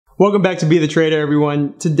Welcome back to Be the Trader,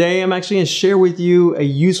 everyone. Today I'm actually going to share with you a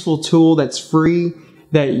useful tool that's free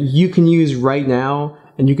that you can use right now,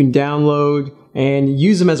 and you can download and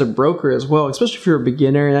use them as a broker as well, especially if you're a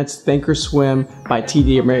beginner, and that's ThinkorSwim by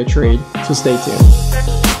TD Ameritrade. So stay tuned.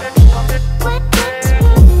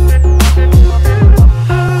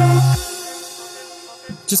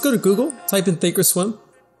 Just go to Google, type in ThinkorSwim,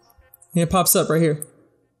 and it pops up right here.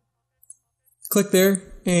 Click there,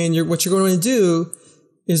 and what you're going to do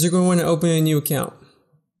is you're going to want to open a new account.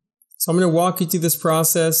 So I'm going to walk you through this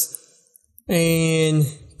process, and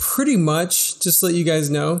pretty much just to let you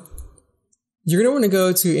guys know, you're going to want to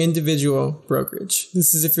go to individual brokerage.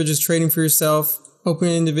 This is if you're just trading for yourself, open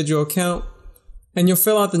an individual account, and you'll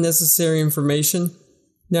fill out the necessary information.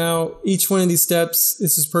 Now, each one of these steps,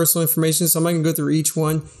 this is personal information, so I'm not going to go through each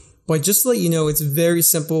one, but just to let you know, it's very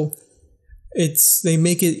simple. They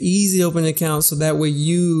make it easy to open an account so that way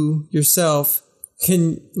you yourself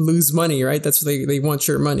can lose money, right? That's what they want,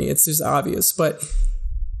 your money. It's just obvious, but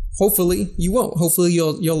hopefully you won't. Hopefully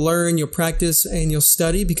you'll learn, you'll practice, and you'll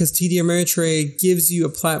study, because TD Ameritrade gives you a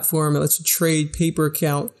platform that lets you trade paper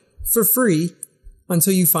account for free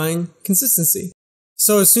until you find consistency.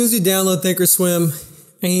 So as soon as you download ThinkorSwim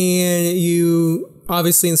and you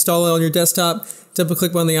obviously install it on your desktop, double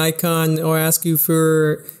click on the icon or ask you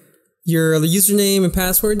for your username and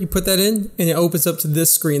password, you put that in and it opens up to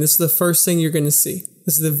this screen. This is the first thing you're going to see.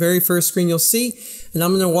 This is the very first screen you'll see, and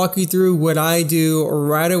I'm going to walk you through what I do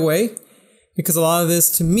right away, because a lot of this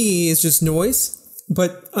to me is just noise.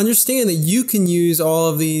 But understand that you can use all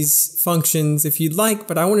of these functions if you'd like,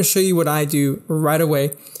 but I want to show you what I do right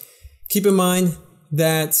away. Keep in mind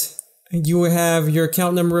that you will have your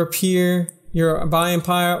account number up here, your buying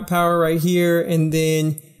power right here, and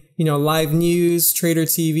then live news, Trader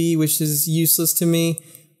TV, which is useless to me,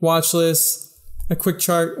 watch list, a quick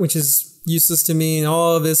chart, which is useless to me, and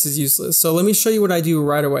all of this is useless. So let me show you what I do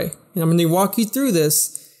right away. And I'm going to walk you through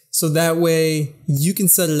this so that way you can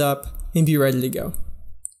set it up and be ready to go.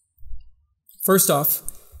 First off,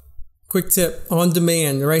 quick tip on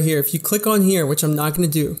demand right here. If you click on here, which I'm not going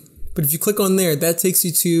to do, but if you click on there, that takes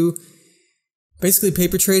you to basically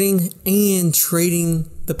paper trading and trading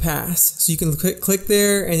the past. So you can click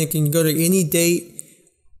there and it can go to any date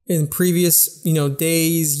in previous,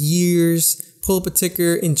 days, years, pull up a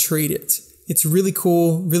ticker and trade it. It's really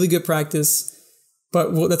cool, really good practice,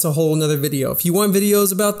 but that's a whole nother video. If you want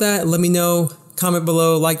videos about that, let me know, comment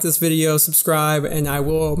below, like this video, subscribe, and I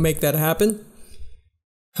will make that happen.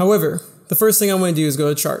 However, the first thing I want to do is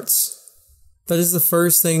go to charts. That is the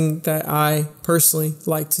first thing that I personally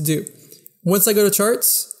like to do. Once I go to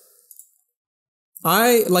charts,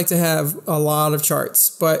 I like to have a lot of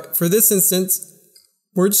charts, but for this instance,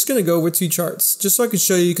 we're just going to go with 2 charts, just so I can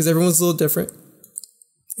show you, because everyone's a little different.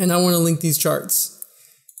 And I want to link these charts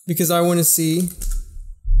because I want to see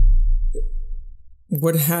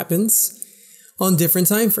what happens on different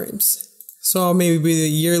time frames. So I'll maybe be the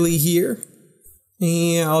yearly here,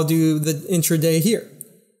 and I'll do the intraday here.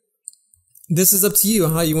 This is up to you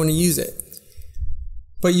how you want to use it.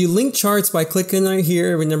 But you link charts by clicking right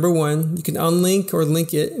here with number 1. You can unlink or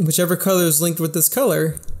link it. Whichever color is linked with this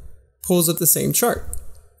color pulls up the same chart.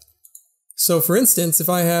 So for instance, if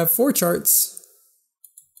I have 4 charts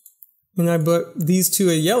and I put these 2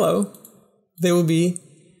 at yellow, they will be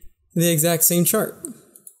the exact same chart.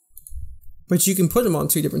 But you can put them on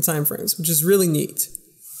 2 different time frames, which is really neat.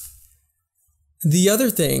 The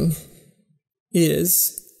other thing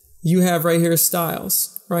is you have right here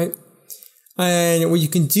styles, right? And what you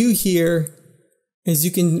can do here is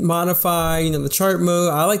you can modify, the chart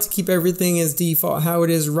mode. I like to keep everything as default, how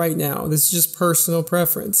it is right now. This is just personal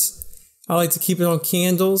preference. I like to keep it on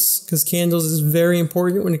candles because candles is very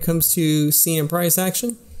important when it comes to seeing price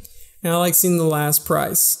action. And I like seeing the last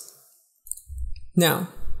price. Now,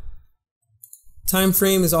 time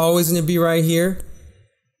frame is always going to be right here,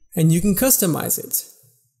 and you can customize it.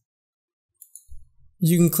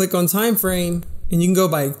 You can click on time frame, and you can go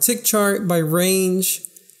by tick chart, by range.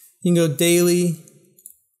 You can go daily,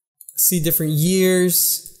 see different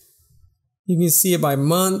years. You can see it by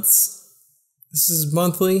months. This is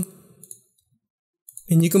monthly.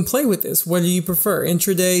 And you can play with this. What do you prefer?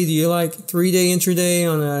 Intraday? Do you like 3-day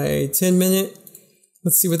intraday on a 10-minute?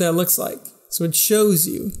 Let's see what that looks like. So it shows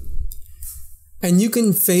you. And you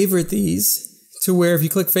can favorite these to where if you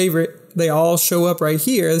click favorite, they all show up right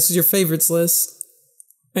here. This is your favorites list.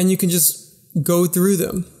 And you can just go through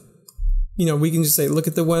them. We can just say, look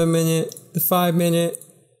at the 1 minute, the 5 minute,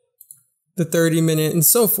 the 30 minute, and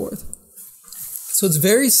so forth. So it's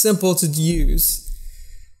very simple to use.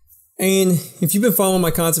 And if you've been following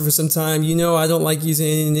my content for some time, I don't like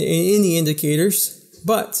using any indicators.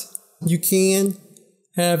 but you can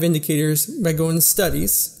have indicators by going to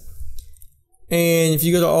studies. And if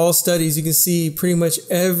you go to all studies, you can see pretty much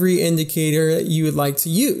every indicator that you would like to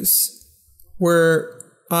use. Where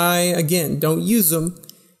I, again, don't use them,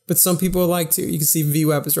 but some people like to. You can see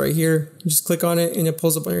VWAP is right here. You just click on it and it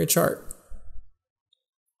pulls up on your chart.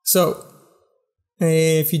 So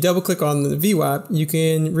if you double click on the VWAP, you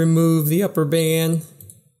can remove the upper band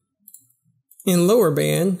and lower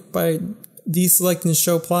band by deselecting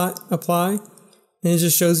show plot, apply, and it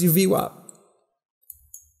just shows you VWAP.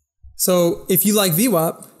 So if you like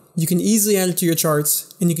VWAP, you can easily add it to your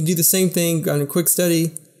charts, and you can do the same thing on a quick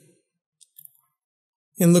study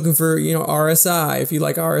and looking for, RSI. If you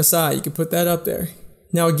like RSI, you can put that up there.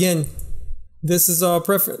 Now again, this is all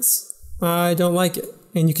preference. I don't like it.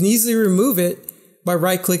 And you can easily remove it by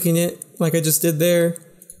right-clicking it like I just did there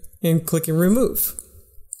and clicking remove.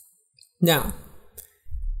 Now,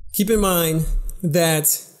 keep in mind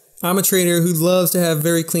that I'm a trader who loves to have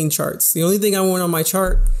very clean charts. The only thing I want on my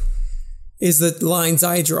chart is the lines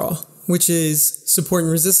I draw, which is support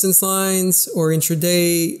and resistance lines or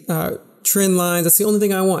intraday trend lines. That's the only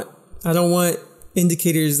thing I want. I don't want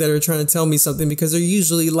indicators that are trying to tell me something because they're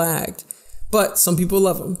usually lagged. But some people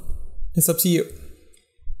love them. It's up to you.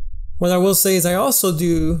 What I will say is I also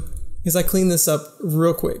do is I clean this up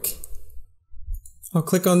real quick. I'll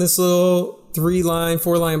click on this little 3-line,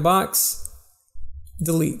 4-line box,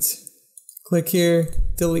 delete. Click here,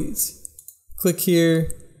 delete. Click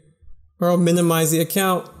here, or I'll minimize the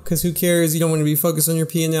account because who cares? You don't want to be focused on your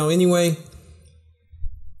P&L anyway.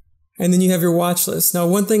 And then you have your watch list. Now,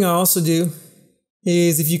 one thing I also do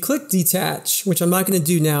is if you click detach, which I'm not going to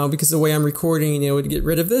do now because the way I'm recording, it would get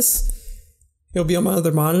rid of this. It'll be on my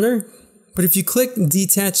other monitor. But if you click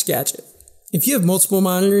detach gadget, if you have multiple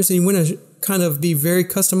monitors and you want to kind of be very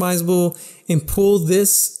customizable and pull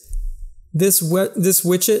this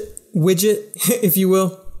widget, if you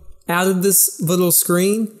will, out of this little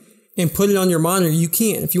screen and put it on your monitor, you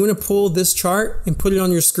can. If you want to pull this chart and put it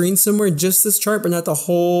on your screen somewhere, just this chart, but not the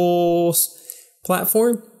whole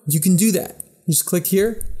platform, you can do that. You just click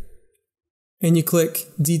here and you click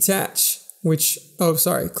detach,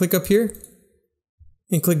 click up here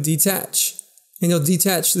and click detach. And it'll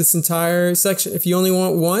detach this entire section. If you only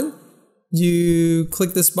want one, you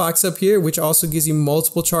click this box up here, which also gives you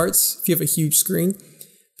multiple charts if you have a huge screen.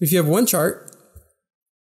 But if you have one chart,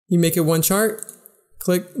 you make it one chart,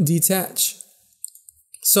 click detach.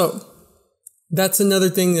 So that's another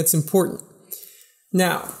thing that's important.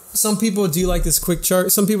 Now, some people do like this quick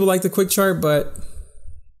chart. Some people like the quick chart, but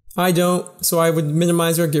I don't. So I would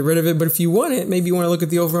minimize it or get rid of it. But if you want it, maybe you want to look at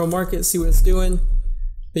the overall market, see what it's doing,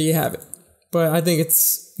 there you have it. But I think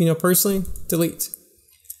it's, personally, delete.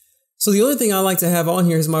 So the only thing I like to have on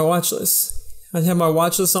here is my watch list. I have my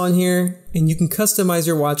watch list on here, and you can customize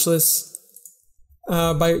your watch list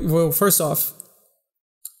first off,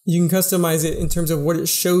 you can customize it in terms of what it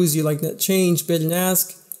shows you, like net change, bid and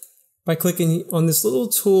ask, by clicking on this little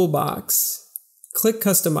toolbox. Click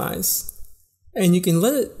customize, and you can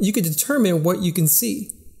determine what you can see.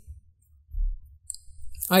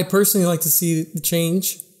 I personally like to see the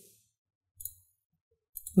change.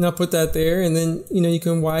 And I'll put that there, and then, you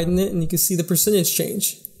can widen it and you can see the percentage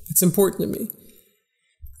change. It's important to me.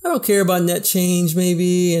 I don't care about net change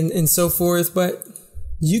maybe and so forth, but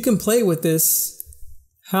you can play with this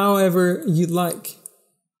however you'd like.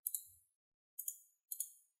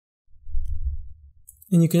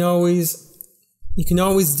 And you can always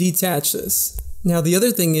detach this. Now, the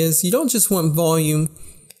other thing is you don't just want volume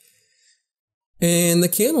and the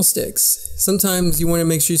candlesticks. Sometimes you want to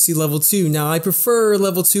make sure you see level 2. Now, I prefer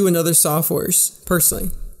level 2 in other softwares, personally.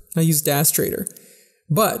 I use Dash Trader.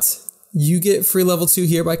 But you get free level 2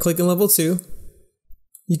 here by clicking level 2.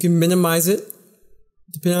 You can minimize it,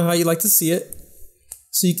 depending on how you like to see it.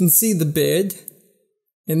 So you can see the bid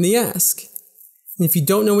and the ask. And if you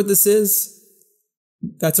don't know what this is,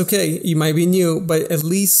 that's okay. You might be new, but at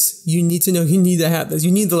least you need to know you need to have this.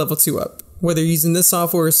 You need the level 2 up, whether you're using this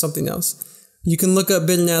software or something else. You can look up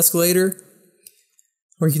bid and ask later,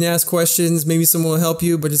 or you can ask questions. Maybe someone will help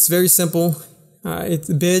you, but it's very simple.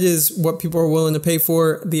 The bid is what people are willing to pay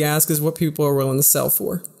for. The ask is what people are willing to sell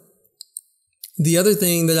for. The other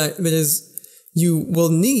thing that you will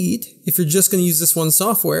need, if you're just going to use this one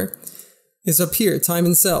software, is up here, time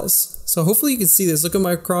and sales. So hopefully you can see this. Look at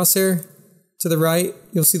my crosshair to the right.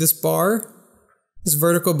 You'll see this bar, this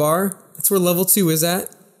vertical bar. That's where level 2 is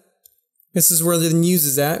at. This is where the news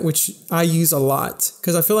is at, which I use a lot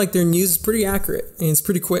because I feel like their news is pretty accurate and it's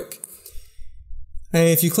pretty quick. And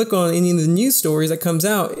if you click on any of the news stories that comes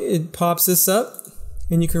out, it pops this up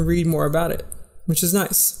and you can read more about it, which is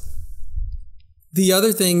nice. The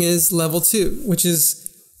other thing is level 2, which is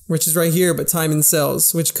right here, but time and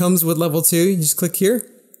cells, which comes with level 2. You just click here.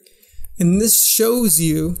 And this shows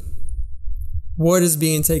you what is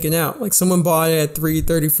being taken out. Like someone bought it at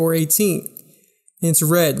 334.18. And it's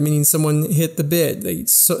red, meaning someone hit the bid.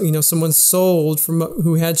 Someone sold from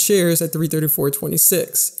who had shares at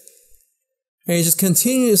 334.26. And it just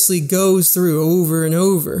continuously goes through over and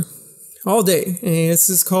over all day. And this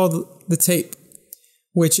is called the tape,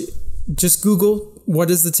 which just Google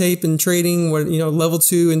what is the tape in trading, level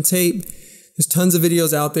 2 in tape. There's tons of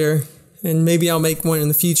videos out there, and maybe I'll make one in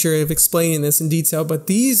the future of explaining this in detail. But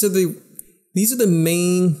these are the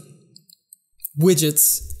main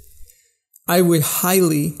widgets I would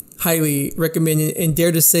highly, highly recommend and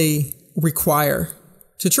dare to say require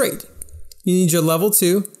to trade. You need your level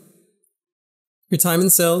 2, your time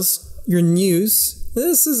and cells, your news.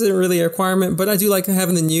 This isn't really a requirement, but I do like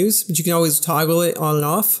having the news, but you can always toggle it on and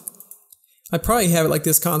off. I probably have it like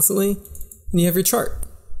this constantly. And you have your chart.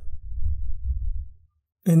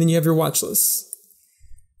 And then you have your watch list.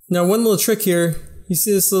 Now, one little trick here, you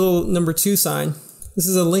see this little number 2 sign. This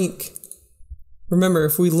is a link. Remember,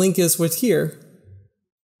 if we link this with here,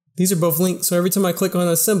 these are both linked. So every time I click on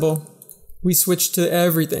a symbol, we switch to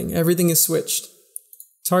everything. Everything is switched.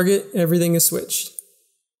 Target, everything is switched.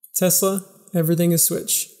 Tesla, everything is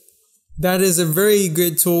switched. That is a very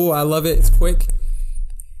good tool. I love it. It's quick.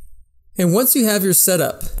 And once you have your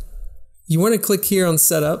setup, you want to click here on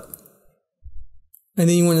setup, and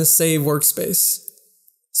then you want to save workspace.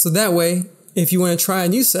 So that way, if you want to try a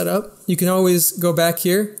new setup, you can always go back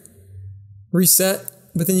here, reset,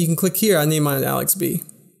 but then you can click here. I name mine Alex B.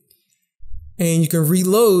 And you can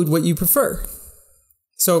reload what you prefer.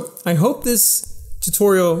 So I hope this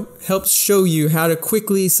tutorial helps show you how to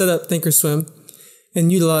quickly set up ThinkorSwim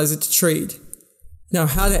and utilize it to trade. Now,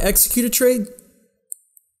 how to execute a trade?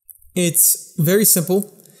 It's very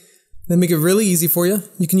simple. They make it really easy for you.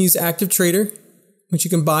 You can use Active Trader, which you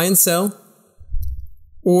can buy and sell,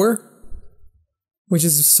 or, which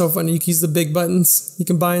is so funny, you can use the big buttons. You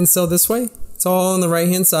can buy and sell this way. It's all on the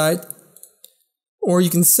right-hand side. Or you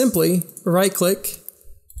can simply right-click,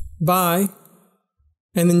 buy,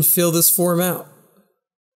 and then fill this form out.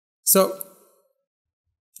 So,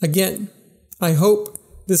 again, I hope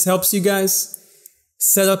this helps you guys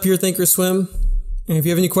set up your ThinkorSwim. And if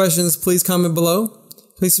you have any questions, please comment below.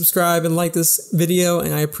 Please subscribe and like this video,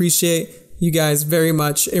 and I appreciate you guys very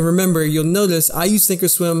much. And remember, you'll notice I use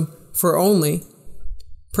ThinkorSwim for only,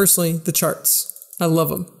 personally, the charts. I love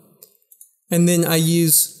them. And then I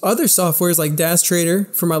use other softwares like Dash Trader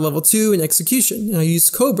for my level 2 and execution. And I use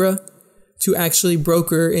Cobra to actually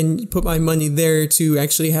broker and put my money there to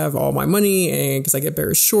actually have all my money, and because I get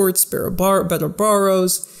better shorts, better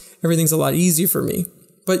borrows, everything's a lot easier for me.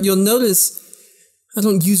 But you'll notice I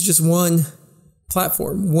don't use just one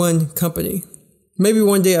platform, one company. Maybe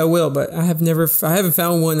one day I will, but I haven't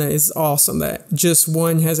found one that is awesome, that just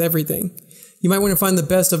one has everything. You might want to find the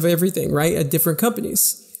best of everything, right, at different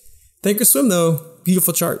companies. ThinkorSwim, though,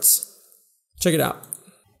 beautiful charts. Check it out.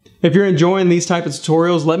 If you're enjoying these type of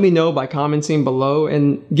tutorials, let me know by commenting below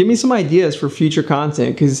and give me some ideas for future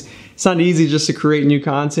content, because it's not easy just to create new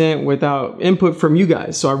content without input from you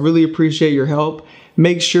guys. So I really appreciate your help.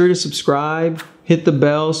 Make sure to subscribe, hit the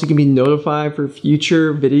bell so you can be notified for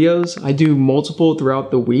future videos. I do multiple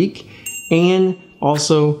throughout the week. And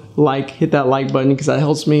also hit that like button, because that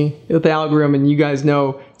helps me with the algorithm, and you guys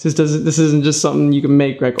know this isn't just something you can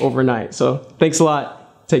make like overnight. So thanks a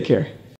lot. Take care.